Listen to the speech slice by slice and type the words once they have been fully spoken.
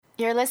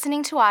You're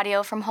listening to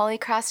audio from Holy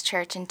Cross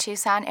Church in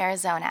Tucson,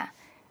 Arizona.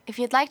 If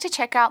you'd like to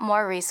check out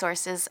more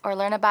resources or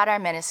learn about our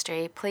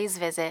ministry, please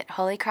visit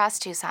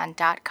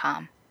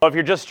holycrosstucson.com. If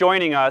you're just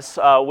joining us,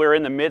 we're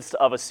in the midst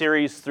of a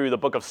series through the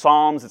book of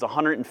Psalms. It's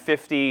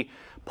 150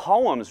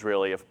 poems,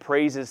 really, of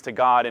praises to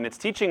God, and it's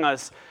teaching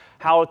us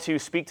how to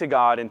speak to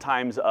God in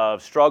times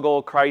of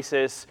struggle,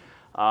 crisis,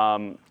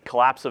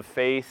 collapse of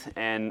faith,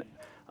 and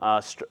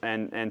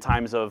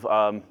times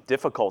of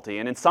difficulty.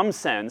 And in some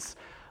sense,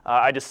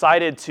 I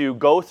decided to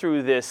go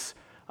through this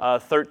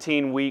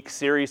 13-week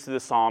series through the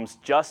Psalms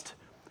just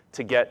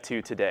to get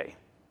to today.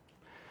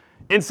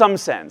 In some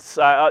sense.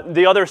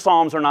 The other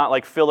Psalms are not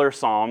like filler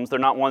Psalms. They're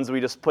not ones we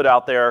just put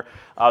out there.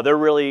 They're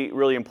really,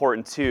 really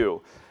important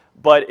too.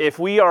 But if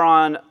we are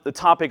on the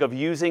topic of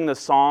using the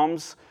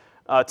Psalms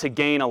to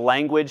gain a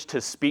language to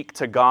speak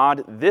to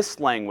God, this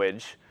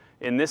language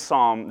in this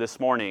Psalm this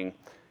morning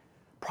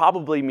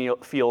probably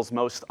feels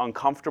most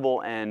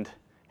uncomfortable and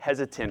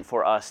hesitant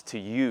for us to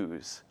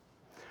use.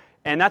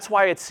 And that's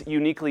why it's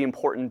uniquely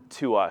important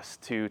to us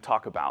to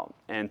talk about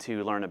and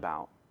to learn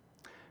about.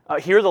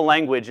 Hear the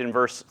language in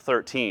verse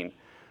 13.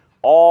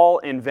 All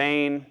in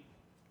vain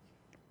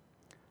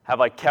have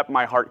I kept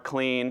my heart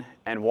clean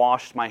and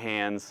washed my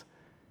hands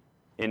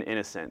in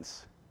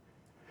innocence.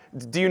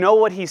 Do you know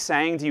what he's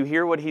saying? Do you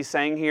hear what he's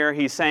saying here?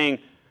 He's saying,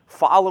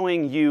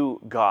 following you,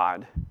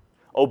 God,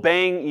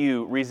 obeying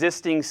you,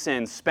 resisting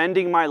sin,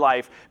 spending my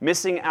life,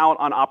 missing out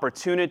on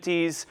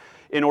opportunities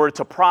in order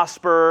to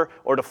prosper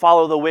or to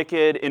follow the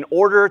wicked, in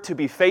order to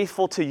be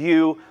faithful to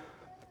you,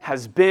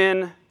 has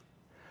been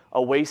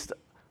a waste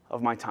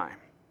of my time.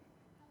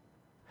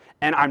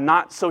 And I'm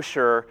not so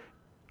sure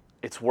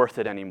it's worth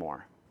it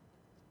anymore.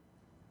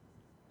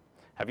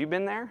 Have you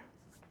been there?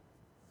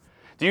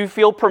 Do you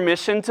feel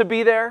permission to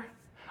be there?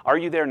 Are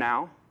you there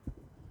now?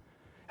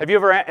 Have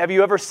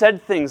you ever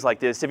said things like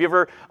this? Have you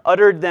ever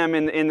uttered them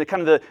in the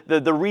kind of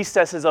the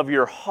recesses of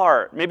your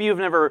heart? Maybe you've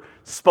never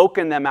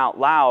spoken them out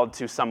loud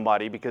to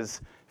somebody because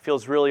it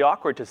feels really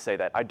awkward to say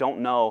that. I don't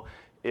know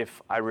if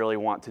I really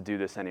want to do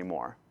this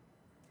anymore.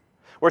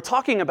 We're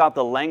talking about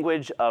the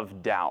language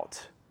of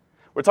doubt.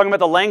 We're talking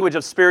about the language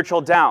of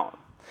spiritual doubt.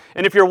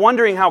 And if you're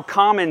wondering how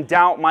common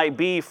doubt might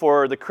be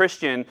for the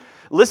Christian,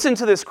 listen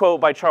to this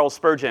quote by Charles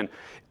Spurgeon.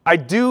 I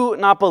do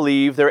not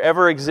believe there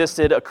ever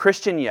existed a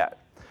Christian yet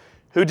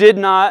who did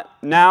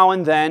not now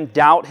and then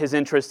doubt his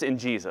interest in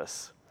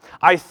Jesus.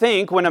 I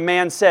think when a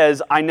man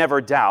says, I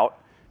never doubt,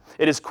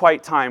 it is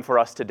quite time for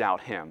us to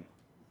doubt him.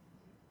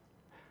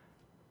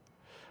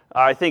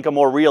 I think a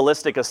more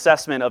realistic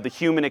assessment of the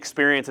human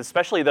experience,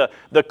 especially the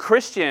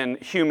Christian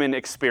human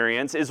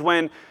experience, is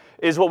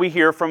what we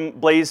hear from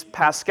Blaise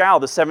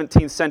Pascal, the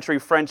 17th century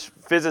French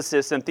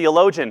physicist and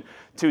theologian: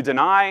 to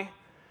deny,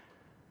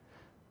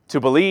 to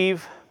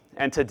believe,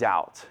 and to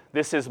doubt.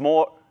 This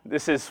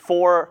is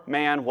for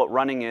man what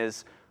running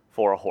is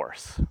for a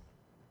horse.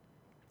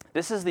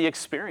 This is the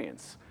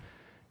experience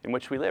in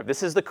which we live.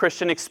 This is the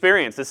Christian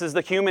experience. This is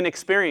the human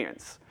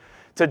experience.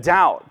 To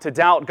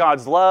doubt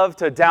God's love,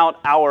 to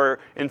doubt our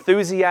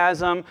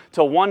enthusiasm,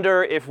 to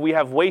wonder if we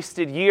have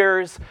wasted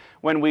years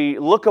when we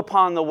look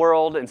upon the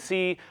world and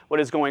see what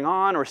is going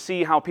on or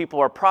see how people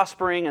are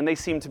prospering and they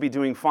seem to be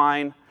doing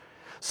fine.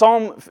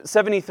 Psalm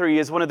 73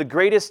 is one of the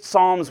greatest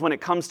psalms when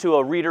it comes to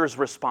a reader's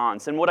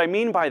response. And what I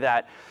mean by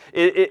that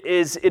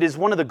is it is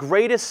one of the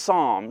greatest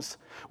psalms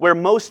where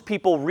most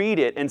people read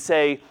it and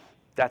say,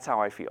 that's how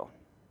I feel.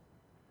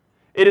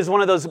 It is one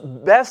of those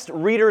best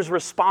reader's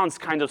response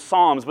kind of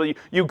psalms where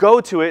you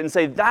go to it and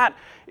say, that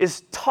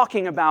is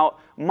talking about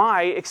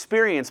my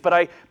experience, but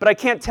I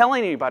can't tell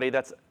anybody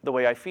that's the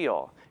way I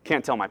feel.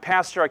 Can't tell my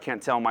pastor, I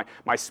can't tell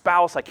my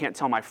spouse, I can't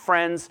tell my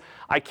friends,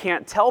 I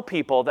can't tell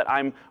people that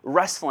I'm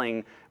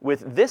wrestling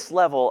with this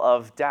level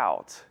of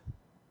doubt.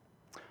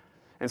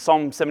 And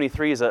Psalm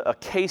 73 is a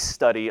case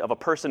study of a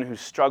person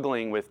who's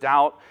struggling with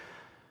doubt.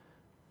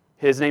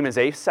 His name is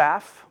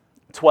Asaph.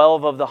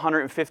 12 of the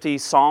 150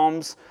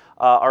 Psalms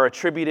are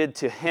attributed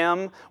to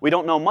him. We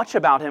don't know much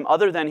about him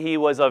other than he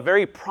was a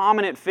very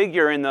prominent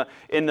figure in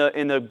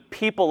the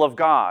people of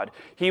God.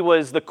 He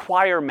was the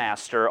choir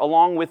master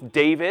along with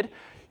David.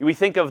 We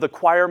think of the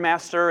choir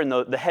master and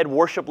the head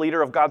worship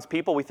leader of God's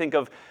people. We think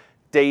of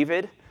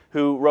David,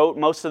 who wrote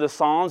most of the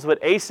Psalms, but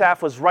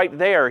Asaph was right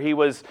there. He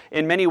was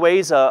in many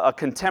ways a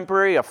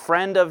contemporary, a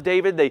friend of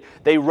David.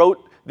 They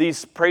wrote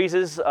these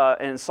praises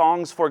and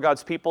songs for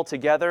God's people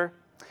together.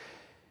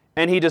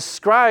 And he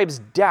describes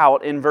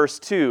doubt in verse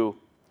 2.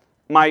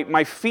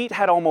 My feet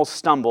had almost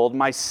stumbled.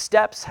 My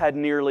steps had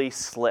nearly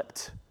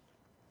slipped.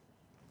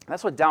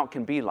 That's what doubt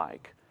can be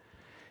like.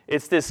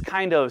 It's this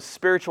kind of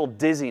spiritual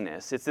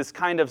dizziness. It's this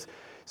kind of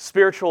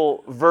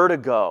spiritual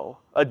vertigo,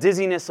 a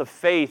dizziness of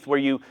faith where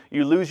you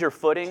lose your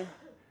footing,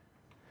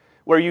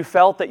 where you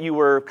felt that you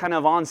were kind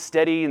of on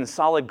steady and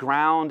solid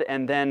ground,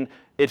 and then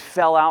it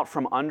fell out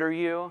from under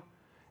you,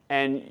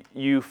 and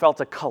you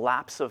felt a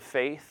collapse of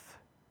faith.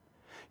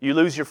 You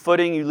lose your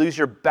footing, you lose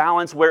your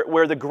balance,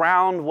 where the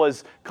ground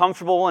was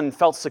comfortable and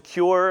felt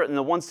secure, and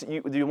the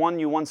one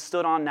you once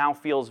stood on now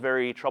feels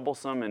very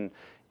troublesome and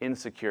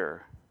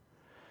insecure.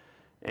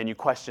 and you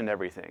questioned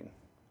everything.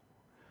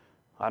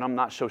 I'm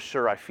not so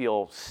sure I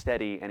feel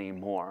steady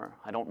anymore.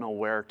 I don't know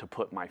where to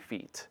put my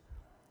feet.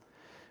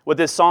 What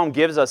this psalm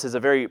gives us is a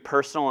very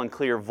personal and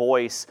clear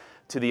voice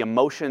to the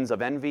emotions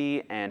of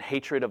envy and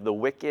hatred of the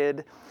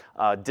wicked,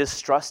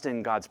 distrust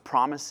in God's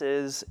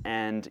promises,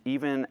 and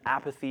even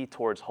apathy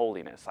towards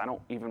holiness. I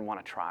don't even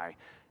want to try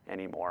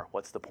anymore.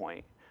 What's the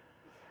point?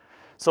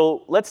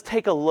 So let's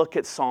take a look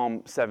at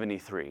Psalm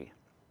 73.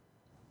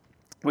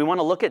 We want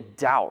to look at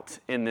doubt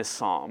in this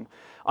psalm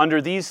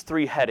under these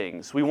three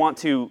headings. We want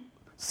to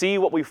see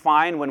what we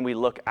find when we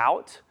look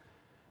out,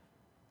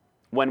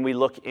 when we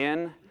look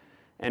in,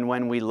 and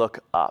when we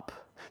look up.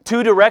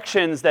 Two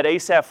directions that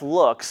Asaph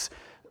looks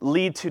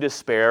lead to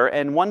despair,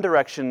 and one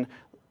direction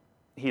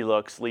he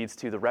looks leads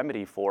to the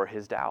remedy for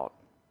his doubt.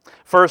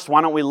 First,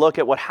 why don't we look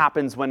at what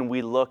happens when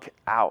we look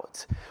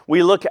out?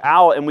 We look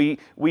out and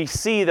we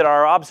see that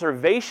our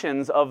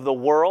observations of the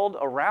world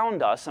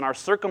around us and our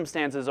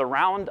circumstances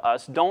around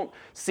us don't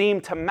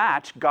seem to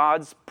match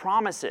God's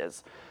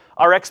promises.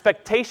 Our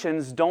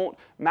expectations don't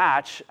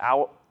match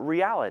our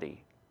reality.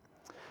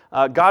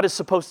 God is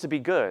supposed to be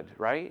good,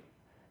 right?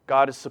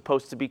 God is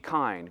supposed to be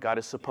kind. God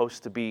is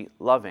supposed to be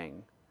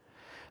loving.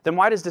 Then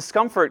why does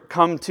discomfort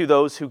come to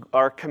those who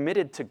are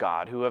committed to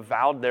God, who have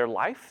vowed their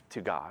life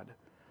to God?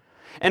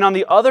 And on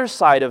the other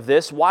side of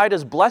this, why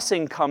does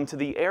blessing come to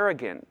the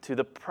arrogant, to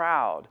the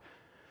proud,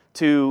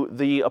 to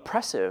the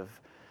oppressive,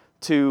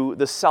 to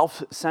the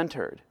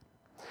self-centered?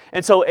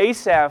 And so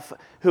Asaph,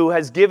 who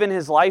has given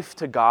his life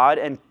to God,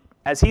 and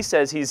as he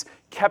says, he's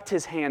kept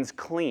his hands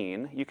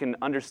clean, you can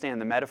understand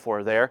the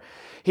metaphor there,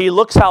 he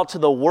looks out to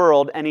the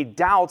world and he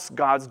doubts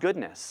God's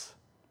goodness.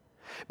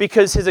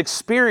 Because his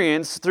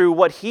experience through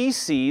what he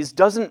sees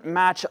doesn't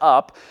match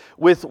up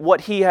with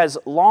what he has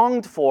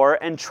longed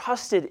for and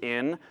trusted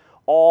in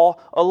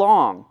all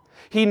along.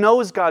 He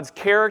knows God's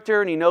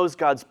character and he knows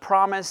God's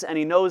promise and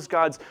he knows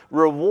God's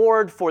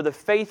reward for the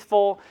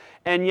faithful,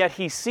 and yet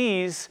he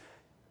sees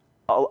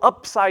an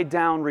upside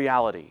down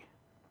reality.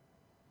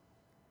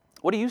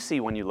 What do you see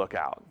when you look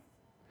out?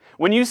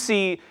 When you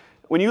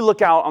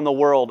look out on the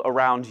world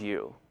around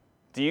you,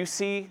 do you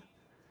see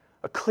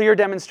a clear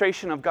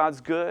demonstration of God's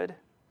good?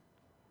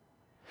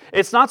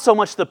 It's not so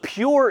much the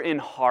pure in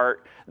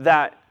heart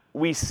that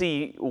we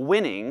see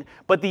winning,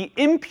 but the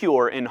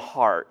impure in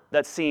heart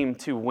that seem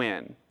to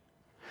win.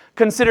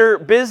 Consider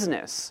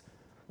business,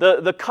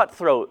 the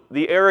cutthroat,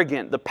 the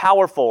arrogant, the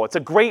powerful. It's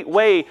a great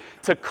way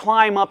to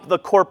climb up the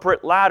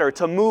corporate ladder,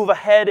 to move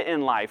ahead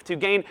in life, to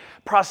gain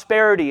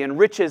prosperity and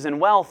riches and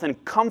wealth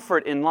and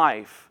comfort in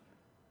life.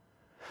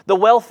 The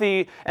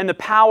wealthy and the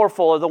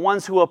powerful are the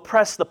ones who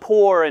oppress the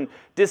poor and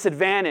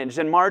disadvantaged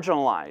and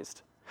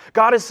marginalized.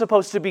 God is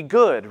supposed to be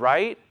good,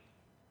 right?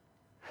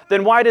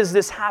 Then why does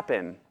this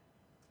happen?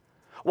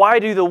 Why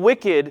do the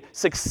wicked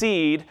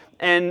succeed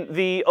and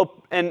the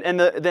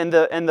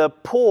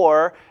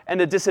poor and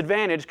the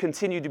disadvantaged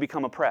continue to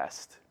become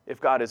oppressed if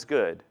God is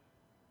good?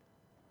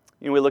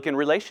 We look in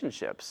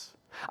relationships.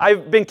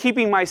 I've been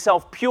keeping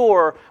myself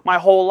pure my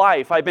whole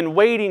life. I've been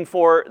waiting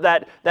for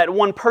that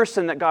one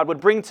person that God would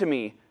bring to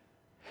me.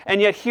 And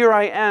yet here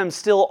I am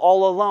still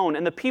all alone.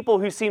 And the people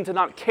who seem to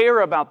not care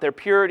about their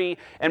purity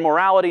and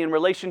morality and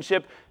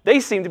relationship,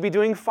 they seem to be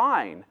doing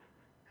fine.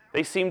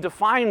 They seem to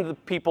find the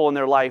people in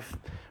their life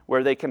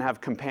where they can have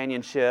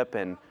companionship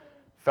and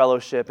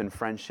fellowship and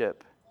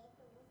friendship.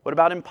 What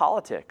about in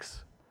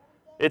politics?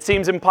 It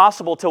seems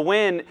impossible to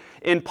win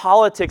in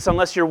politics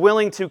unless you're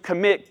willing to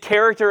commit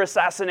character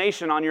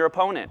assassination on your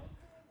opponent.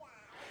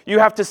 You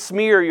have to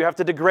smear, you have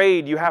to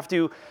degrade, you have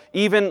to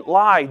even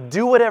lie.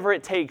 Do whatever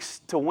it takes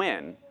to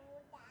win.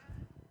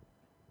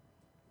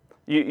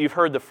 You've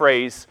heard the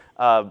phrase,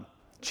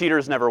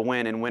 cheaters never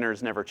win and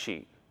winners never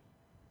cheat.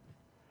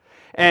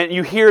 And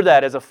you hear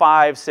that as a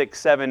 5, 6,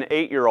 7,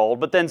 8-year-old,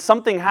 but then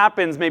something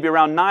happens maybe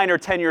around 9 or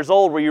 10 years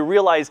old where you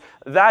realize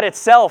that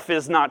itself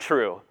is not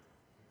true.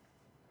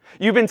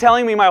 You've been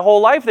telling me my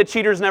whole life that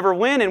cheaters never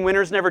win and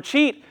winners never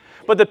cheat,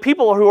 but the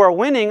people who are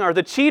winning are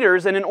the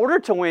cheaters, and in order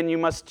to win, you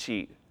must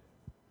cheat.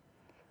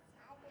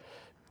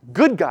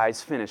 Good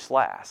guys finish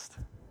last.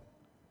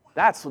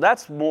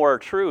 That's more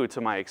true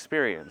to my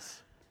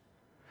experience.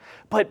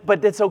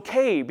 But it's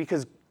okay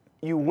because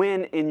you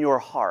win in your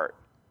heart.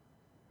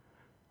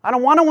 I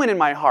don't want to win in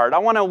my heart. I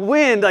want to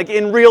win like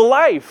in real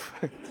life.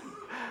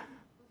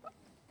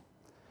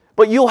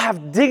 But you'll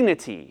have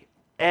dignity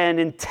and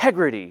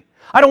integrity.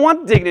 I don't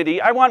want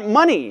dignity. I want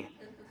money.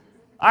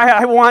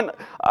 I want.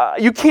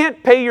 You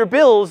can't pay your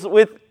bills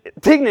with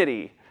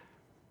dignity.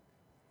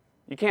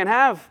 You can't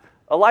have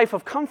a life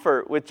of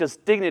comfort with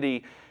just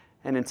dignity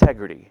and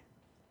integrity.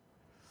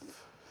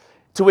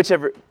 To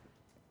whichever,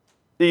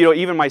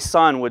 even my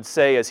son would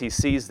say as he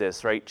sees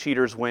this, right?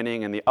 Cheaters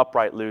winning and the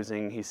upright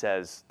losing, he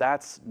says,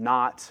 that's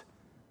not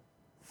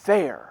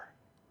fair.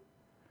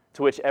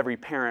 To which every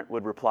parent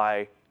would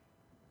reply,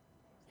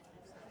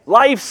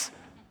 life's...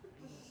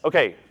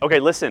 Okay,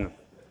 listen.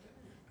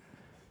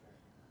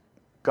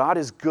 God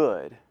is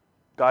good.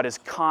 God is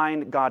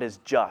kind. God is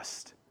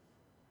just.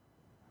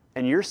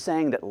 And you're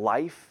saying that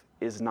life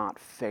is not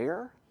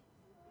fair?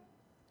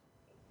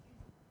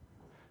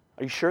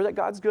 Are you sure that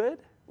God's good?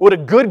 Would a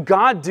good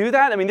God do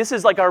that? I mean, this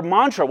is like our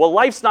mantra. Well,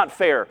 life's not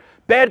fair.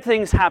 Bad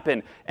things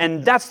happen,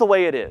 and that's the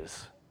way it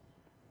is.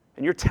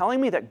 And you're telling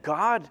me that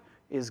God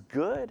is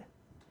good?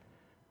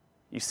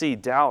 You see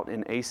doubt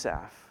in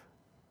Asaph.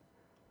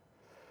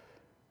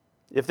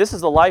 If this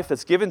is the life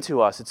that's given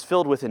to us, it's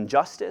filled with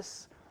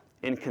injustice,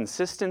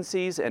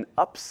 inconsistencies, and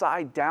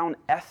upside-down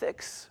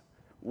ethics.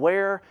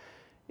 Where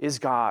is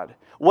God?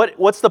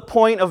 What's the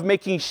point of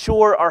making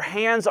sure our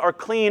hands are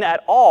clean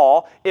at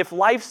all if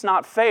life's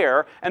not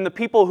fair and the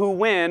people who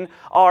win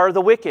are the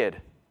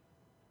wicked?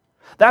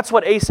 That's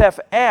what Asaph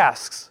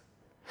asks.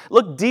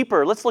 Look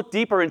deeper. Let's look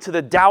deeper into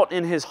the doubt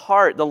in his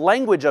heart, the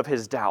language of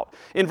his doubt.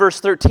 In verse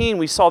 13,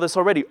 we saw this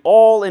already.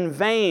 All in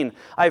vain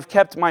I have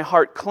kept my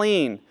heart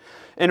clean.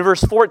 In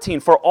verse 14,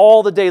 for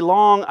all the day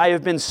long I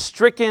have been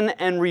stricken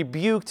and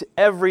rebuked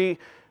every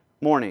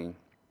morning.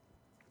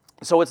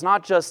 So it's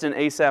not just in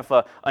Asaph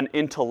an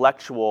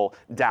intellectual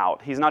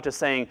doubt. He's not just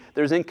saying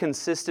there's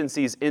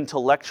inconsistencies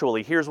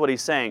intellectually. Here's what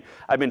he's saying.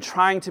 I've been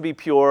trying to be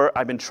pure.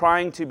 I've been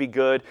trying to be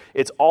good.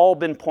 It's all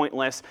been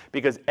pointless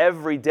because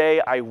every day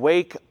I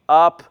wake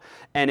up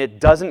and it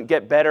doesn't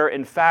get better.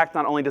 In fact,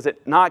 not only does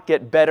it not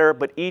get better,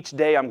 but each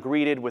day I'm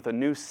greeted with a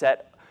new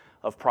set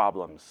of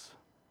problems.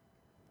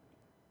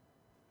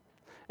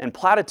 And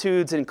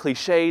platitudes and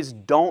cliches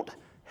don't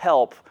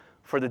help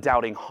for the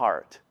doubting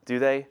heart, do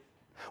they?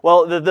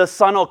 Well, the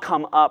sun will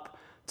come up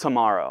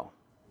tomorrow.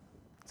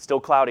 It's still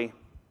cloudy.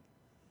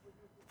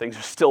 Things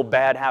are still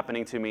bad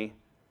happening to me.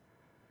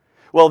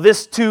 Well,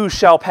 this too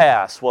shall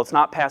pass. Well, it's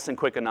not passing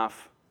quick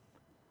enough.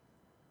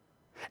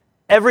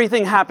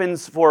 Everything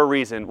happens for a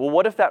reason. Well,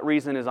 what if that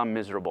reason is I'm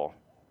miserable?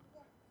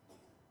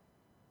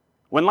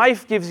 When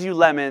life gives you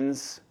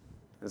lemons,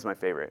 this is my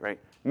favorite, right?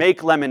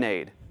 Make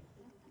lemonade.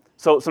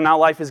 So now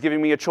life is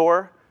giving me a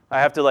chore. I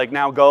have to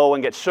now go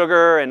and get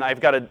sugar, and I've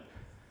got to...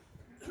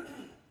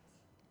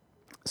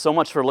 So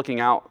much for looking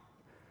out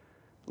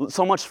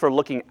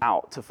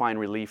to find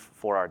relief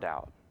for our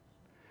doubt.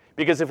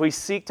 Because if we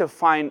seek to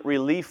find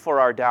relief for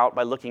our doubt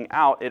by looking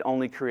out, it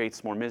only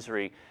creates more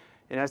misery.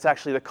 And that's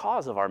actually the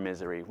cause of our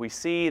misery. We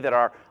see that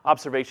our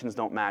observations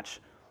don't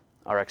match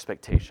our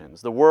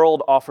expectations. The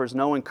world offers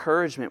no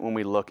encouragement when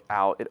we look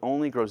out. It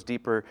only grows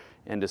deeper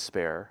in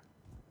despair.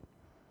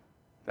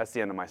 That's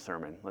the end of my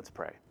sermon. Let's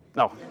pray.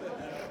 No.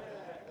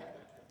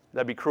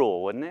 That'd be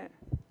cruel, wouldn't it?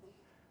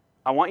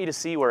 I want you to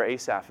see where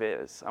Asaph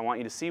is. I want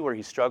you to see where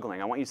he's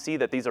struggling. I want you to see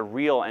that these are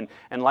real and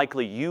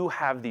likely you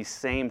have these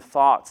same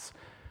thoughts.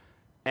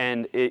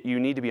 And you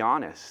need to be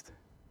honest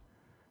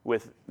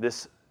with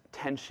this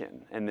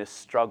tension and this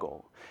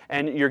struggle.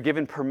 And you're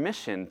given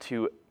permission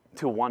to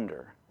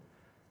wonder,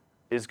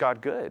 is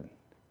God good?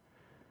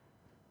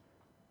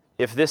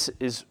 If this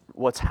is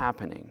what's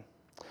happening.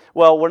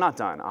 Well, we're not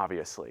done,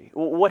 obviously.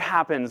 What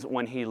happens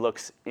when he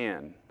looks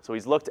in? So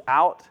he's looked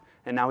out,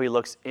 and now he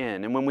looks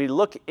in. And when we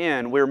look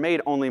in, we're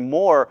made only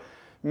more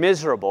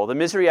miserable. The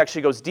misery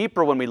actually goes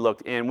deeper when we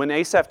look in. When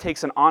Asaph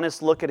takes an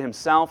honest look at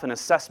himself, an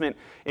assessment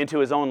into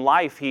his own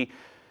life,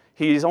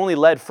 he's only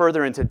led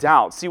further into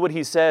doubt. See what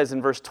he says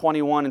in verse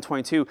 21 and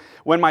 22.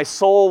 When my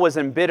soul was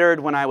embittered,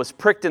 when I was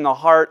pricked in the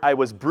heart, I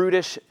was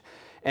brutish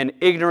and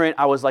ignorant.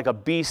 I was like a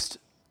beast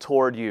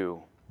toward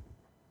you.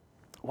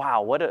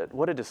 Wow,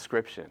 what a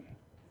description.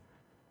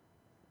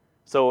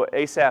 So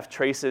Asaph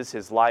traces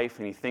his life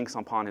and he thinks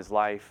upon his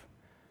life.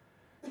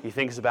 He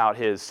thinks about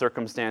his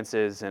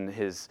circumstances and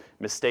his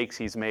mistakes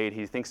he's made.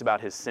 He thinks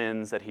about his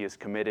sins that he has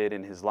committed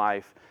in his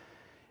life.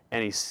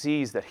 And he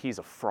sees that he's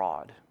a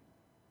fraud.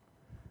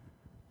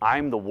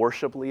 I'm the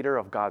worship leader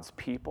of God's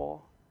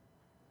people.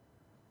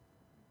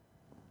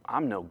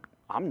 I'm no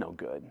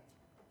good.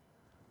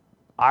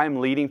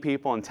 I'm leading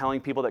people and telling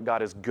people that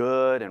God is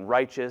good and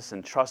righteous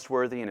and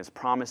trustworthy and his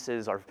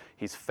promises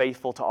he's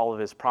faithful to all of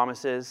his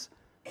promises.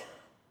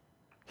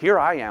 Here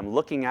I am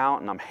looking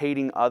out and I'm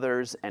hating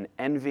others and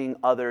envying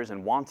others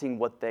and wanting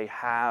what they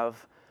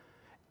have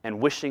and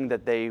wishing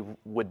that they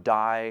would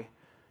die.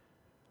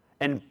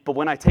 But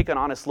when I take an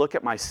honest look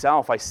at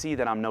myself, I see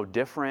that I'm no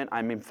different.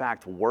 I'm in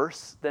fact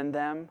worse than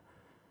them.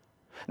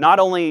 Not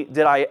only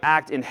did I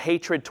act in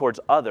hatred towards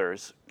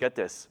others, get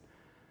this,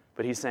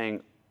 but he's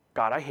saying,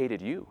 God, I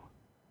hated you.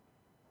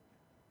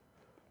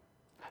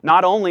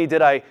 Not only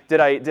did I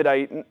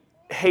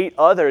hate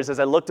others as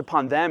I looked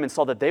upon them and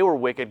saw that they were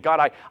wicked,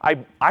 God,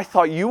 I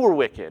thought you were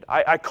wicked.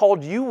 I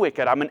called you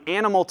wicked. I'm an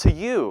animal to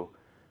you.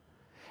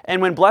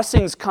 And when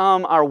blessings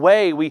come our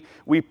way,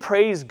 we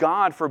praise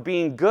God for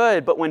being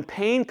good, but when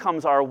pain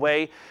comes our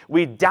way,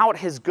 we doubt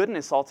his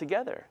goodness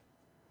altogether.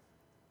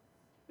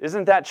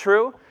 Isn't that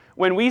true?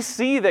 When we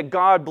see that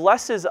God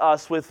blesses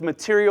us with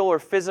material or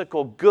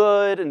physical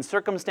good and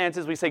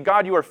circumstances, we say,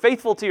 God, you are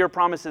faithful to your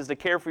promises to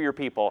care for your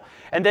people.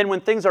 And then when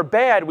things are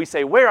bad, we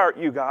say, where art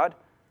you, God?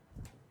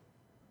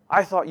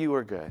 I thought you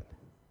were good.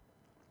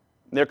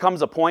 There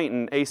comes a point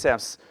in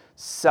Asaph's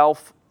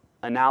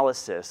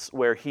self-analysis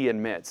where he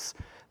admits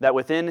that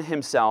within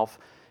himself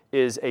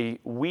is a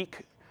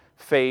weak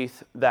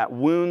faith that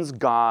wounds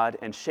God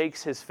and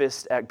shakes his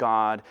fist at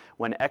God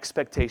when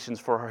expectations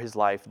for his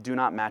life do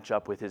not match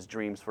up with his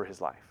dreams for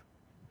his life.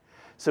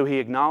 So he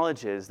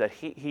acknowledges that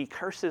he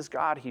curses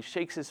God, he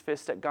shakes his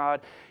fist at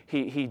God,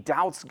 he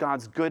doubts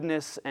God's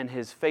goodness and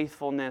his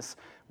faithfulness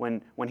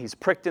when he's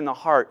pricked in the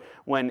heart,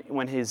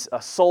 when his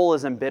soul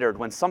is embittered,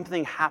 when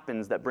something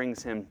happens that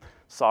brings him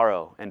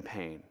sorrow and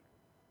pain.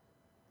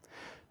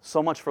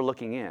 So much for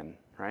looking in,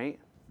 right?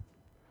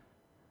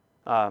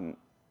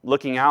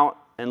 Looking out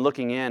and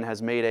looking in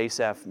has made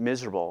Asaph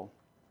miserable.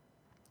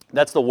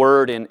 That's the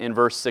word in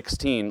verse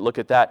 16. Look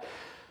at that.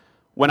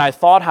 When I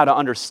thought how to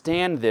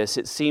understand this,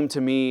 it seemed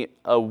to me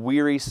a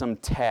wearisome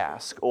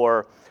task,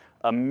 or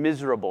a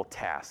miserable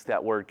task,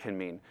 that word can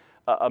mean.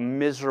 A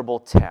miserable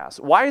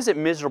task. Why is it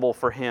miserable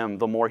for him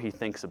the more he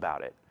thinks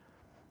about it?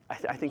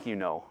 I think you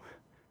know.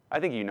 I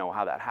think you know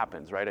how that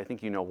happens, right? I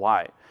think you know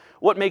why.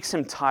 What makes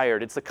him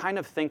tired? It's the kind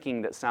of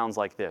thinking that sounds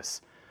like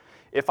this.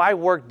 If I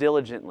work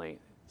diligently,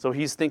 so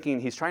he's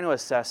trying to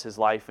assess his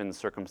life and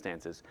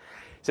circumstances.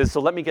 He says,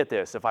 so let me get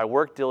this. If I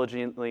work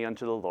diligently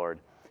unto the Lord,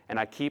 and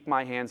I keep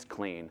my hands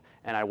clean,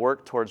 and I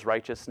work towards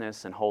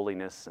righteousness and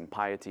holiness and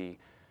piety,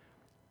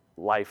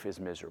 life is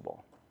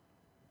miserable.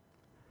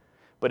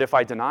 But if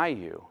I deny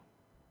you,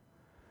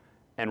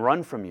 and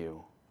run from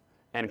you,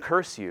 and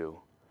curse you,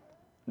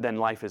 then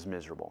life is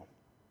miserable.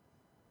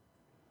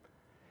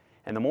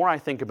 And the more I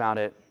think about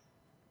it,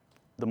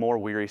 the more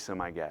wearisome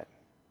I get.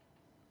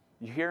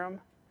 You hear him?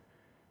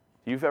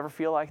 Do you ever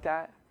feel like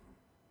that?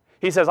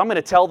 He says, I'm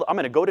going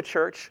to go to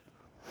church,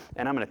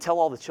 and I'm going to tell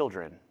all the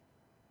children.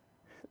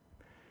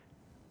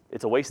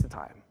 It's a waste of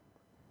time.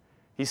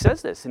 He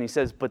says this, and he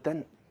says, but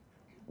then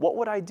what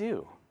would I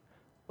do?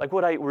 Like,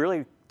 would I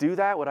really do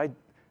that?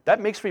 That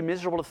makes me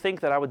miserable to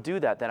think that I would do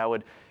that I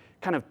would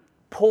kind of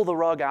pull the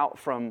rug out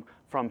from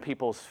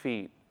people's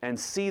feet and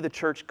see the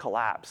church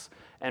collapse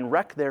and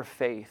wreck their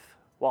faith.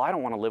 Well, I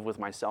don't want to live with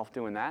myself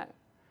doing that.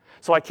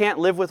 So I can't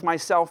live with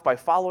myself by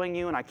following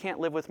you, and I can't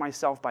live with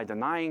myself by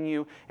denying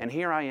you, and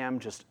here I am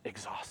just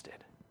exhausted.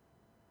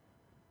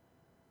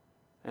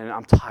 And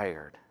I'm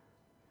tired.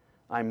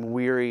 I'm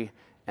weary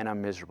and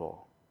I'm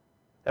miserable.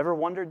 Ever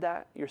wondered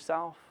that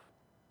yourself?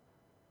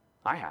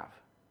 I have.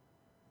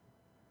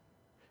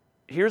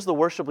 Here's the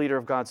worship leader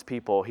of God's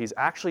people. He's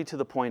actually to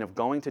the point of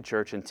going to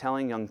church and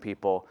telling young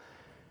people,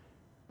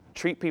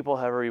 treat people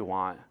however you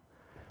want,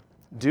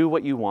 do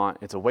what you want,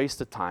 it's a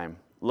waste of time,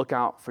 look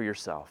out for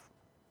yourself.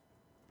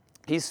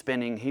 He's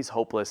spinning, he's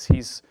hopeless,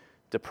 he's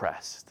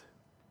depressed.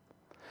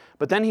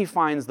 But then he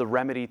finds the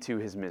remedy to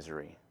his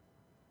misery,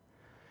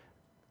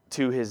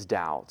 to his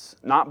doubts,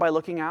 not by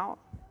looking out,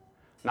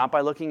 not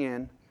by looking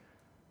in,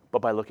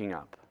 but by looking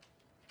up.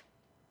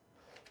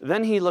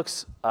 Then he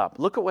looks up.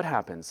 Look at what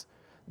happens.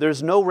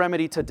 There's no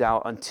remedy to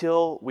doubt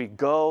until we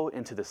go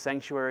into the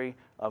sanctuary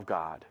of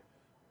God.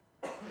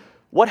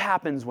 What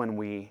happens when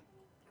we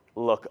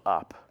look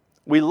up?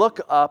 We look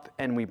up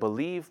and we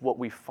believe what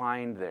we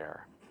find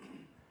there.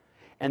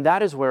 And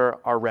that is where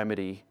our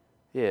remedy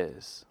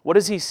is. What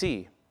does he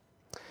see?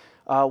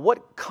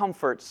 What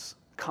comforts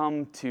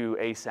come to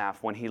Asaph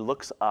when he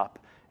looks up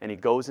and he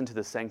goes into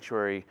the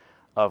sanctuary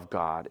of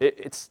God?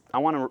 I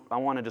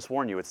want to just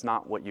warn you, it's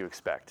not what you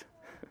expect.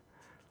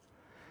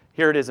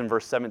 Here it is in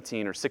verse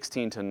 17 or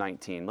 16 to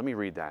 19. Let me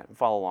read that and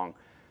follow along.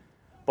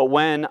 But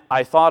when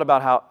I thought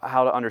about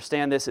how to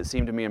understand this, it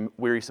seemed to me a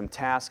wearisome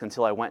task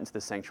until I went into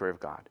the sanctuary of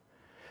God.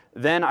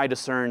 Then I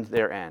discerned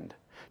their end.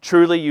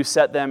 Truly you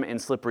set them in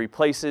slippery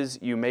places,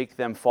 you make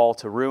them fall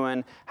to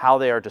ruin, how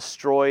they are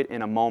destroyed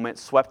in a moment,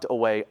 swept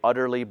away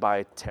utterly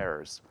by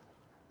terrors.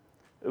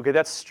 Okay,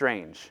 that's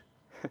strange.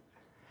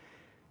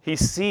 He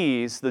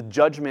sees the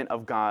judgment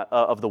of God,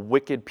 of the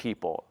wicked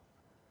people.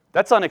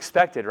 That's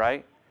unexpected,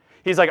 right?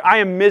 He's like, I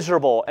am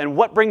miserable, and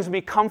what brings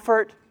me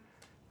comfort?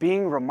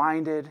 Being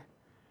reminded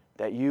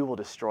that you will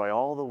destroy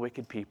all the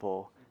wicked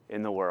people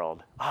in the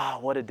world.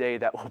 What a day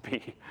that will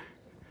be.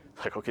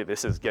 Like, okay,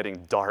 this is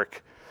getting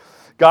dark.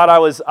 God,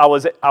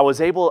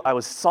 I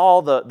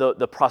saw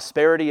the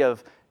prosperity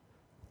of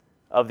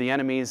the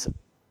enemies,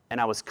 and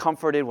I was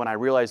comforted when I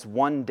realized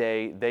one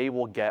day they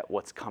will get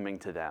what's coming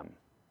to them.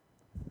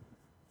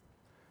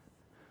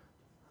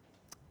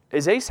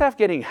 Is Asaph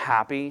getting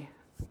happy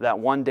that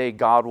one day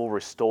God will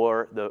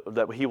restore,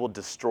 that he will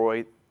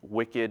destroy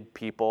wicked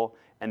people,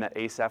 and that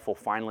Asaph will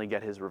finally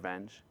get his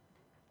revenge?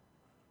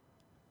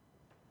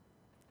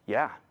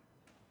 Yeah.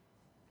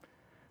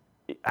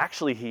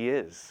 Actually, he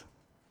is.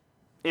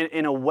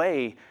 In a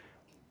way,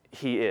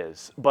 he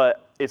is.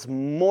 But it's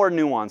more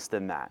nuanced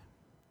than that.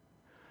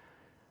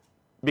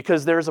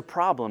 Because there's a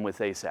problem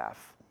with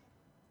Asaph.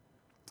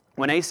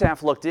 When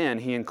Asaph looked in,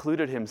 he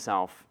included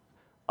himself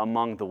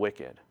among the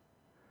wicked.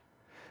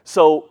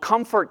 So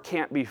comfort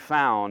can't be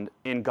found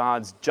in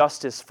God's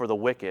justice for the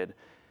wicked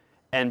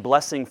and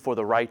blessing for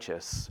the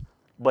righteous,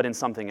 but in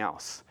something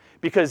else.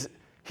 Because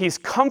he's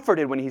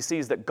comforted when he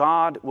sees that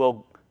God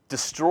will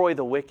destroy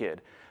the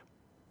wicked.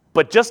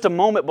 But just a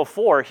moment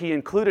before, he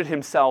included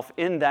himself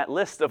in that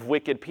list of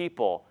wicked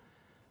people.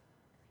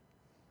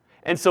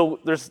 And so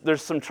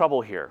there's some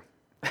trouble here.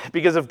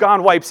 Because if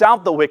God wipes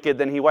out the wicked,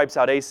 then he wipes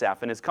out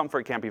Asaph, and his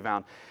comfort can't be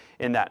found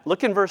in that.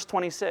 Look in verse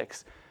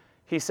 26.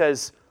 He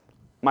says,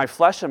 my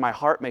flesh and my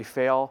heart may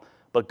fail,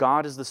 but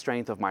God is the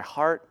strength of my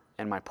heart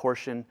and my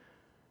portion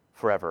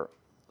forever.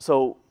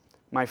 So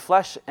my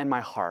flesh and my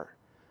heart.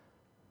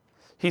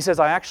 He says,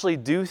 I actually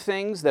do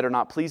things that are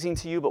not pleasing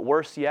to you, but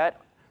worse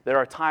yet, there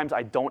are times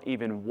I don't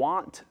even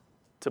want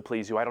to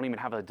please you. I don't even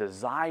have a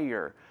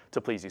desire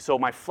to please you. So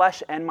my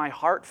flesh and my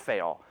heart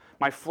fail.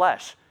 My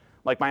flesh,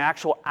 like my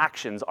actual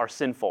actions, are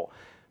sinful.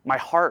 My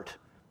heart,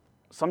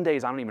 some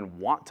days I don't even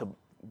want to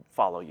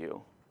follow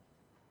you.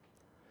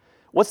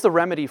 What's the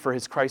remedy for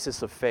his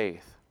crisis of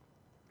faith?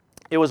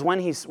 It was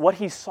what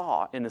he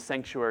saw in the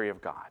sanctuary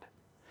of God.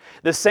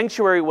 The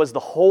sanctuary was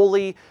the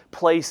holy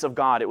place of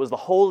God. It was the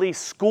holy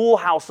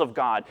schoolhouse of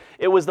God.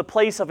 It was the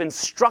place of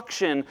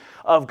instruction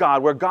of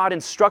God, where God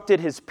instructed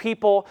his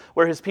people,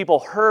 where his people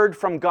heard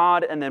from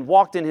God and then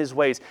walked in his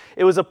ways.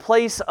 It was a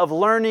place of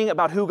learning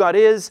about who God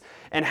is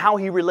and how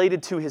he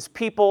related to his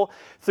people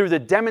through the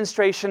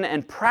demonstration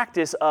and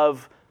practice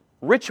of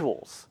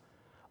rituals,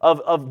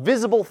 of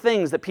visible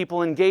things that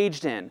people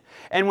engaged in.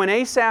 And when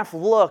Asaph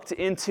looked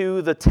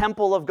into the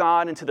temple of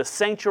God, into the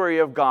sanctuary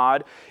of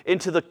God,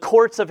 into the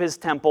courts of his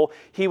temple,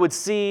 he would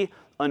see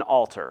an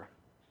altar.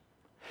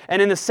 And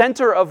in the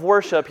center of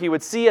worship, he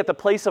would see at the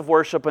place of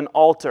worship an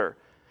altar.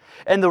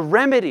 And the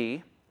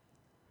remedy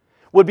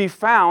would be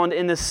found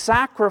in the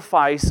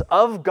sacrifice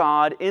of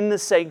God in the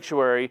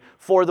sanctuary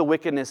for the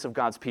wickedness of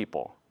God's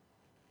people.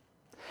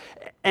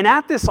 And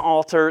at this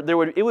altar,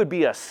 it would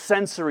be a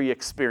sensory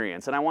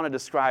experience. And I want to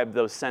describe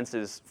those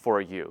senses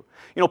for you.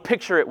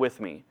 Picture it with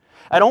me.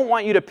 I don't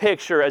want you to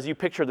picture, as you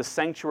picture the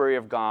sanctuary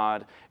of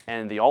God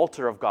and the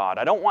altar of God,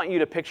 I don't want you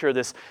to picture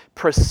this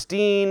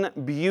pristine,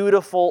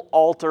 beautiful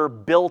altar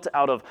built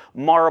out of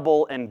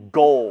marble and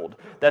gold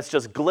that's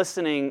just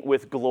glistening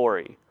with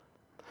glory.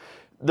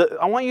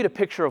 I want you to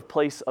picture a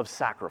place of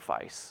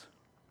sacrifice.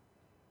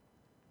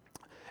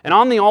 And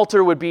on the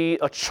altar would be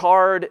a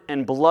charred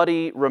and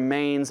bloody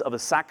remains of a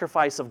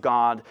sacrifice of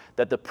God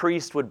that the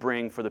priest would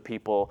bring for the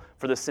people,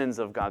 for the sins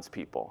of God's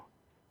people.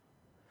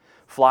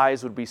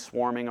 Flies would be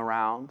swarming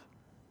around.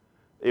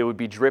 It would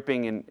be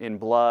dripping in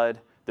blood.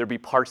 There'd be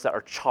parts that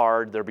are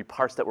charred. There'd be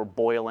parts that were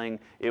boiling.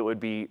 It would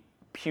be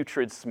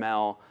putrid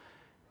smell.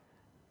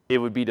 It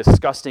would be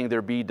disgusting.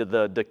 There'd be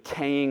the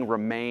decaying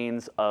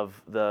remains of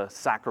the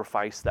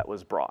sacrifice that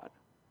was brought.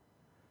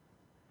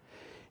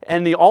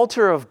 And the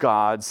altar of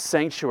God's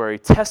sanctuary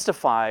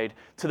testified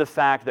to the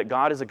fact that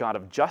God is a God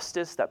of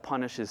justice that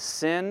punishes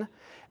sin,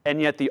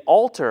 and yet the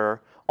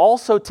altar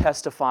also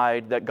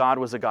testified that God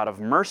was a God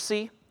of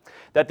mercy,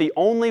 that the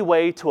only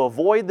way to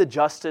avoid the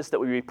justice that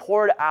would be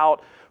poured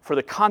out for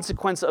the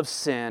consequence of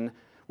sin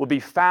would be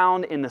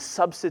found in the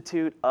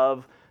substitute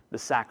of the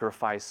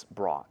sacrifice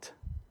brought.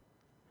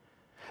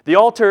 The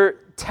altar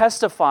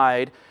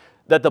testified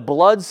that the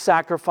blood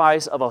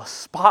sacrifice of a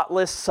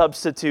spotless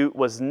substitute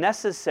was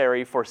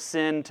necessary for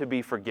sin to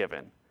be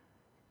forgiven.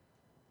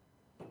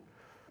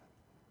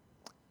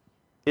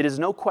 It is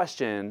no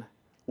question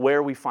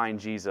where we find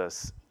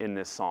Jesus in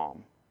this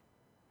psalm.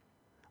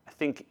 I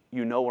think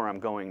you know where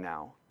I'm going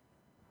now.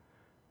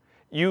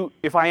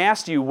 If I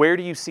asked you, where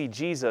do you see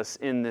Jesus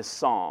in this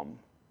psalm?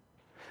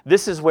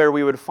 This is where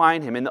we would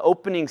find him. In the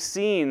opening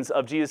scenes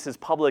of Jesus'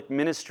 public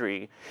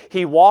ministry,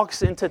 he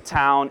walks into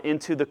town,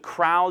 into the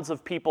crowds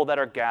of people that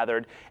are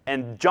gathered,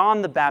 and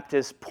John the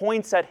Baptist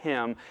points at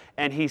him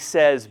and he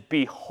says,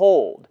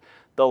 "Behold,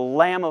 the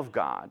Lamb of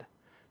God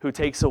who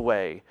takes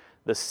away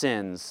the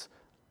sins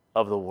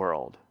of the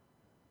world."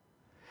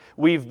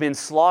 We've been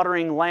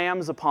slaughtering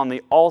lambs upon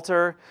the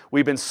altar.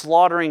 We've been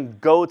slaughtering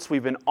goats.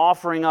 We've been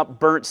offering up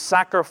burnt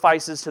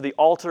sacrifices to the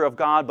altar of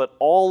God, but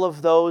all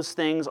of those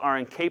things are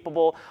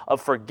incapable of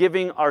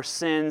forgiving our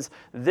sins.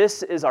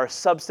 This is our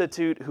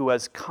substitute who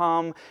has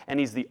come, and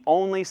he's the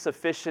only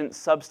sufficient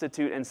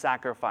substitute and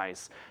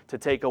sacrifice to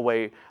take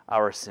away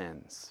our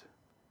sins.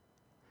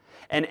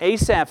 And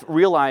Asaph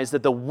realized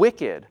that the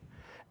wicked,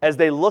 as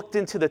they looked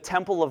into the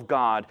temple of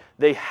God,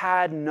 they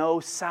had no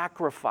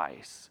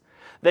sacrifice.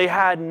 They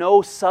had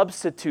no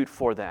substitute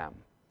for them.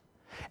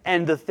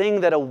 And the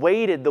thing that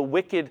awaited the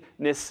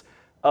wickedness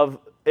of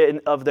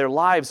their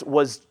lives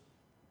was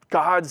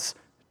God's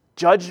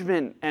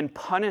judgment and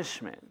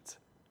punishment.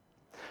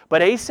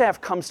 But Asaph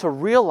comes to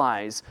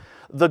realize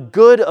the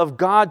good of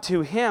God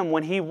to him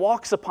when he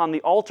walks upon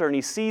the altar and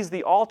he sees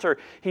the altar.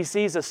 He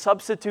sees a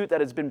substitute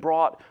that has been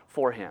brought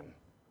for him.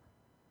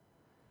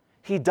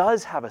 He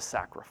does have a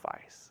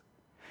sacrifice.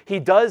 He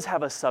does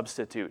have a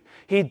substitute.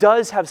 He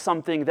does have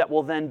something that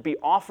will then be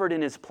offered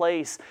in his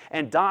place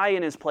and die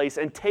in his place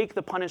and take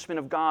the punishment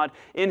of God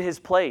in his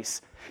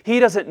place. He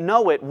doesn't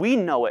know it. We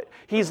know it.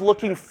 He's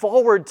looking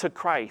forward to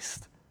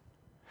Christ.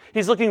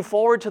 He's looking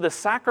forward to the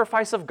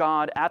sacrifice of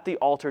God at the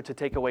altar to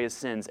take away his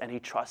sins, and he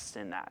trusts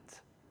in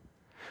that.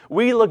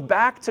 We look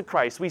back to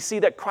Christ. We see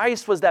that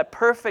Christ was that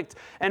perfect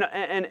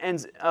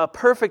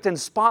and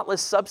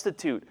spotless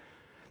substitute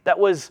that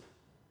was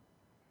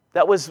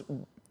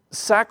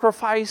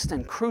sacrificed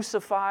and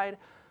crucified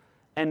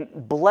and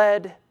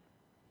bled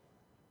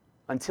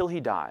until he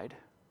died.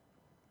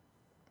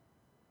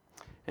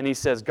 And he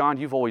says, God,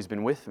 you've always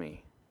been with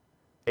me,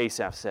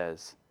 Asaph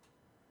says.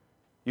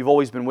 You've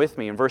always been with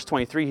me. In verse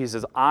 23, he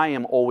says, I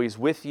am always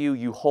with you.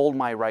 You hold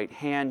my right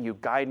hand. You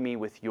guide me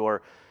with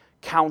your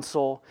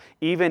counsel.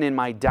 Even in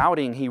my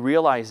doubting, he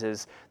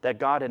realizes that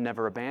God had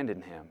never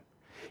abandoned him.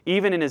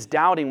 Even in his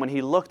doubting, when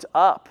he looked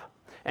up,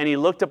 and he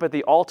looked up at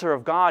the altar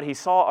of God, he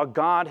saw a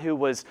God who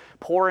was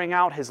pouring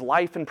out his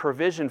life and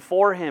provision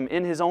for him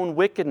in his own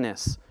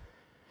wickedness.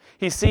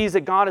 He sees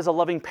that God is a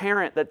loving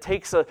parent that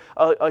takes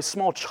a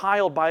small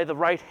child by the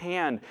right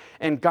hand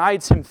and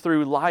guides him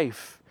through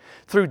life,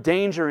 through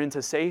danger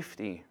into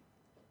safety.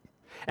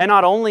 And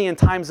not only in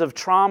times of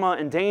trauma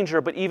and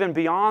danger, but even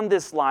beyond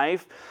this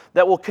life,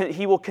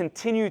 he will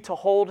continue to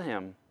hold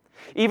him.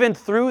 Even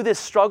through this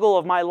struggle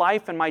of my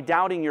life and my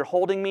doubting, you're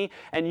holding me,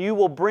 and you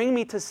will bring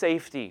me to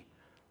safety.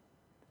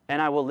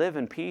 And I will live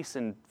in peace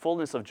and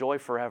fullness of joy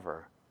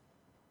forever.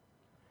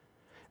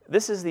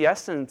 This is the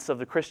essence of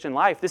the Christian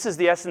life. This is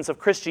the essence of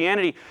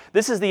Christianity.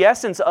 This is the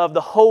essence of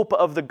the hope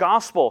of the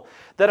gospel,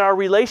 that our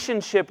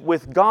relationship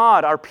with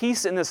God, our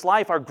peace in this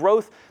life, our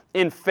growth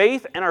in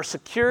faith, and our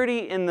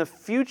security in the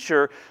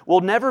future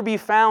will never be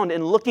found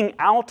in looking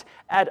out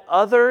at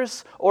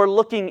others or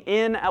looking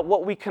in at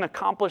what we can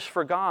accomplish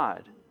for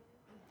God.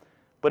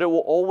 But it will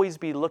always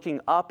be looking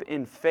up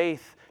in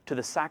faith to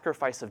the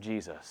sacrifice of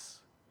Jesus.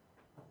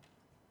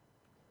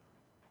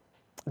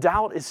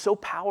 Doubt is so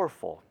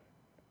powerful.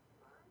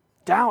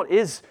 Doubt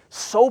is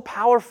so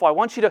powerful. I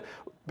want you to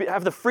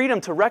have the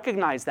freedom to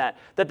recognize that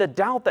the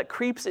doubt that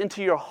creeps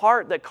into your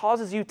heart that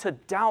causes you to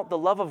doubt the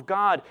love of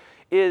God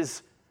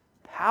is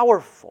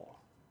powerful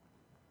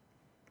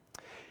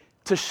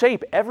to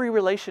shape every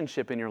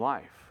relationship in your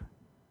life.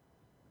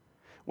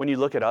 When you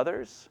look at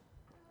others,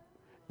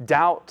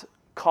 doubt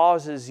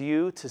causes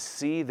you to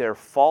see their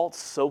faults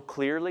so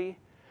clearly,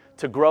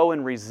 to grow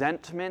in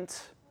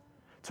resentment,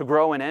 to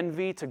grow in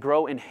envy, to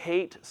grow in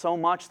hate so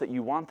much that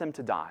you want them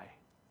to die.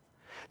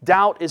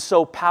 Doubt is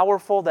so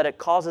powerful that it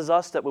causes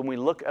us that when we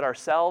look at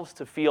ourselves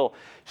to feel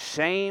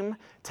shame,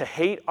 to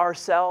hate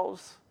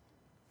ourselves,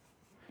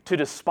 to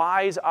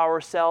despise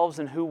ourselves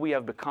and who we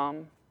have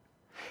become.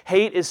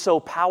 Hate is so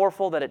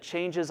powerful that it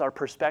changes our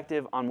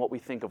perspective on what we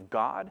think of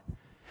God.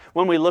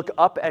 When we look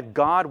up at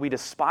God, we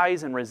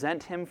despise and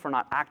resent Him for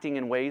not acting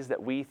in ways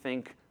that we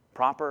think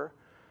proper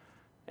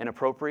and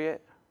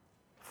appropriate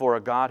for a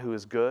God who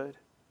is good.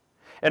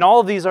 And all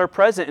of these are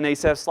present in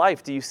Asaph's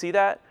life. Do you see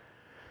that?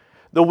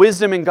 The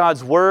wisdom in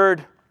God's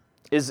Word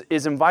is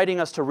inviting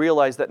us to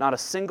realize that not a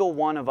single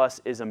one of us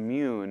is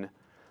immune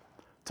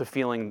to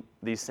feeling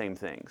these same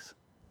things.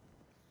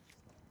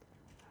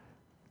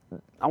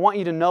 I want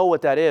you to know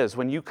what that is.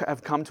 When you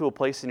have come to a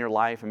place in your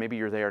life, and maybe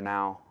you're there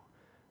now,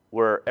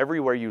 where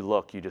everywhere you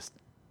look,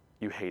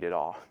 you hate it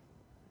all.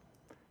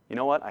 You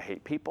know what? I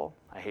hate people,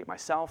 I hate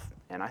myself,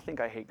 and I think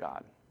I hate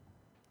God.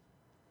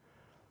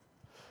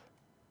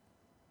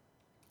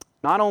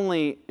 Not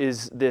only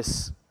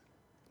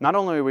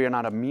are we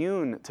not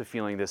immune to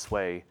feeling this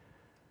way,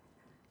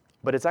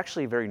 but it's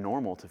actually very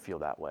normal to feel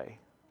that way.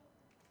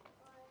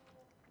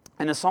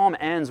 And the psalm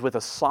ends with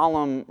a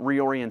solemn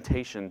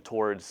reorientation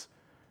towards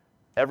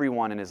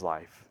everyone in his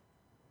life.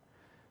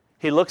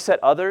 He looks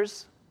at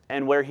others,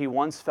 and where he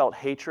once felt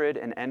hatred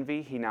and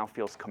envy, he now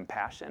feels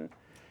compassion.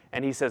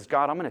 And he says,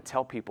 God, I'm going to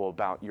tell people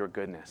about your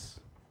goodness.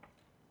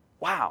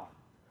 Wow.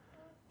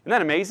 Isn't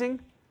that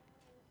amazing?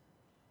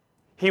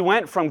 He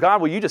went from,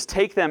 God, will you just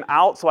take them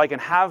out so I can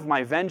have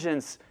my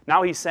vengeance?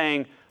 Now he's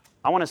saying,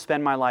 I want to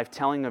spend my life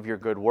telling of your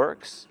good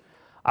works.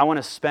 I want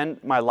to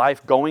spend my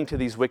life going to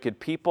these wicked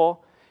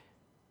people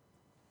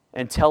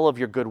and tell of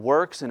your good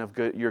works and of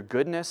your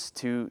goodness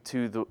to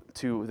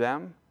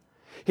them.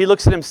 He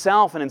looks at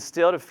himself, and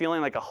instead of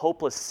feeling like a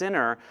hopeless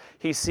sinner,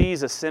 he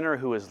sees a sinner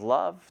who is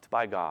loved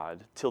by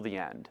God till the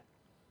end.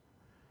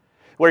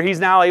 Where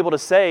he's now able to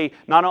say,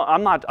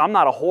 I'm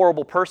not a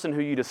horrible person who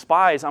you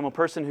despise. I'm a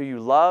person who you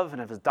love and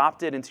have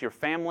adopted into your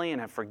family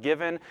and have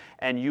forgiven,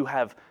 and you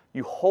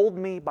hold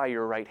me by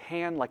your right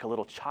hand like a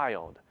little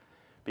child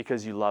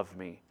because you love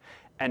me.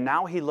 And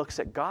now he looks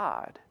at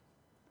God.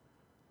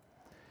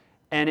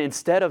 And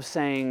instead of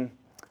saying,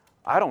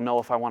 I don't know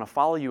if I want to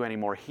follow you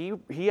anymore,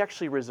 he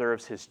actually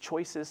reserves his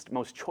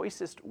most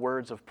choicest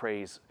words of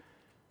praise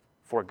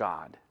for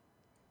God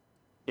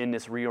in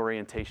this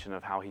reorientation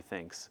of how he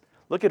thinks.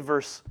 Look at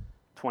verse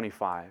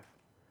 25.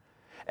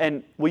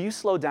 And will you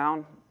slow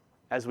down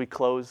as we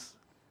close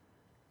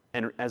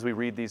and as we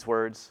read these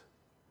words?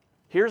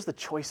 Here's the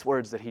choice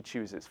words that he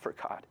chooses for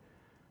God.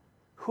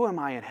 Who am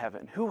I in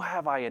heaven? Who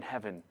have I in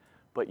heaven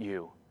but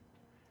you?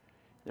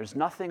 There's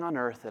nothing on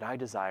earth that I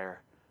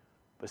desire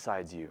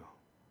besides you.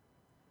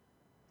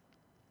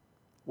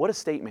 What a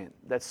statement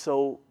that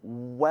so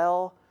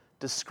well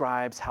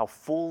describes how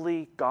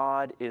fully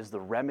God is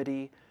the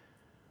remedy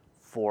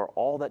for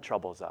all that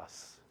troubles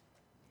us,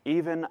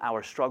 even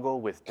our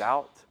struggle with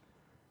doubt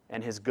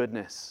and his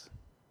goodness.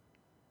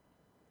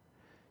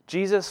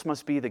 Jesus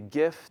must be the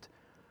gift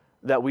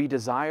that we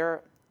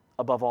desire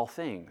above all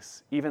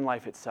things, even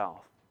life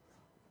itself.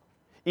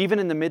 Even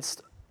in the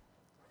midst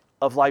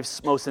of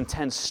life's most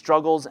intense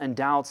struggles and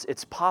doubts,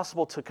 it's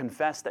possible to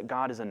confess that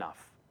God is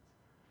enough.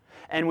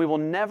 And we will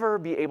never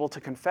be able to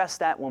confess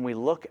that when we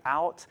look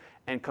out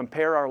and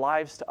compare our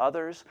lives to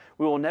others.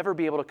 We will never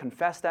be able to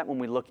confess that when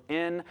we look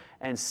in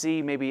and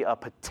see maybe a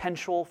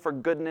potential for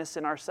goodness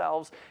in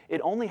ourselves. It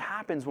only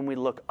happens when we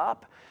look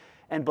up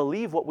and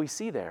believe what we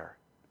see there.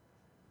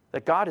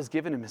 That God has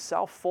given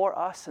Himself for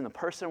us in the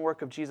person and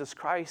work of Jesus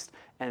Christ,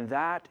 and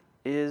that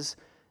is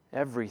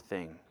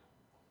everything.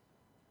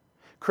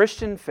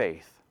 Christian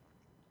faith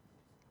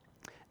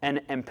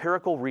and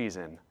empirical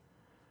reason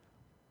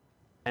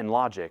and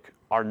logic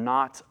are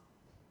not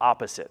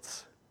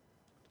opposites.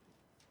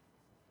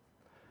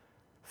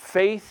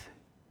 Faith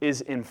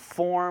is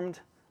informed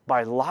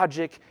by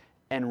logic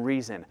and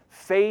reason.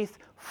 Faith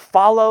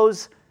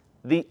follows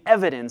the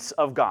evidence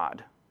of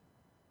God.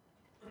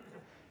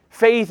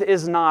 Faith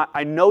is not,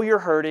 I know you're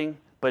hurting,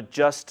 but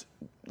just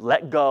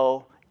let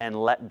go and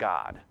let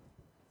God.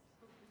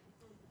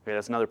 Okay,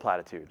 that's another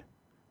platitude.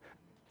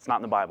 It's not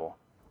in the Bible.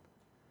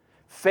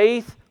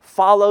 Faith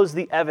follows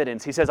the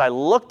evidence. He says, I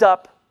looked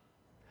up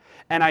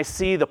and I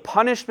see the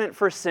punishment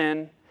for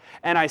sin,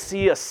 and I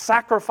see a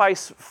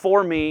sacrifice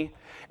for me.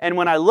 And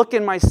when I look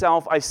in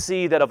myself, I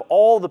see that of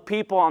all the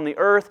people on the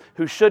earth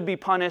who should be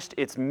punished,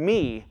 it's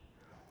me,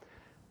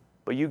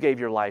 but you gave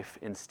your life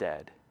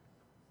instead.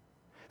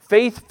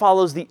 Faith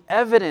follows the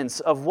evidence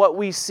of what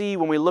we see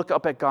when we look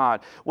up at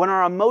God. When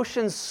our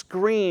emotions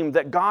scream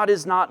that God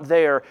is not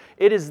there,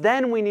 it is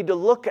then we need to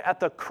look at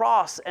the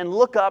cross and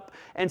look up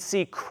and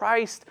see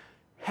Christ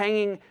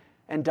hanging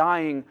and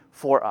dying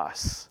for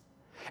us.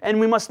 And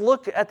we must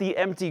look at the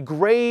empty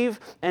grave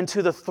and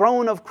to the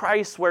throne of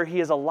Christ where He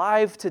is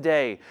alive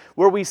today,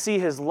 where we see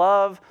His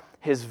love,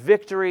 His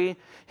victory,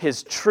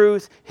 His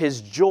truth,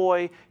 His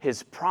joy,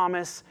 His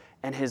promise,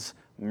 and His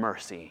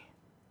mercy.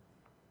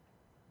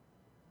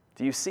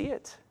 Do you see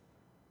it?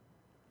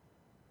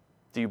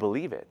 Do you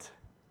believe it?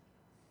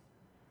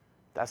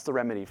 That's the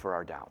remedy for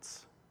our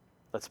doubts.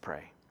 Let's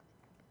pray.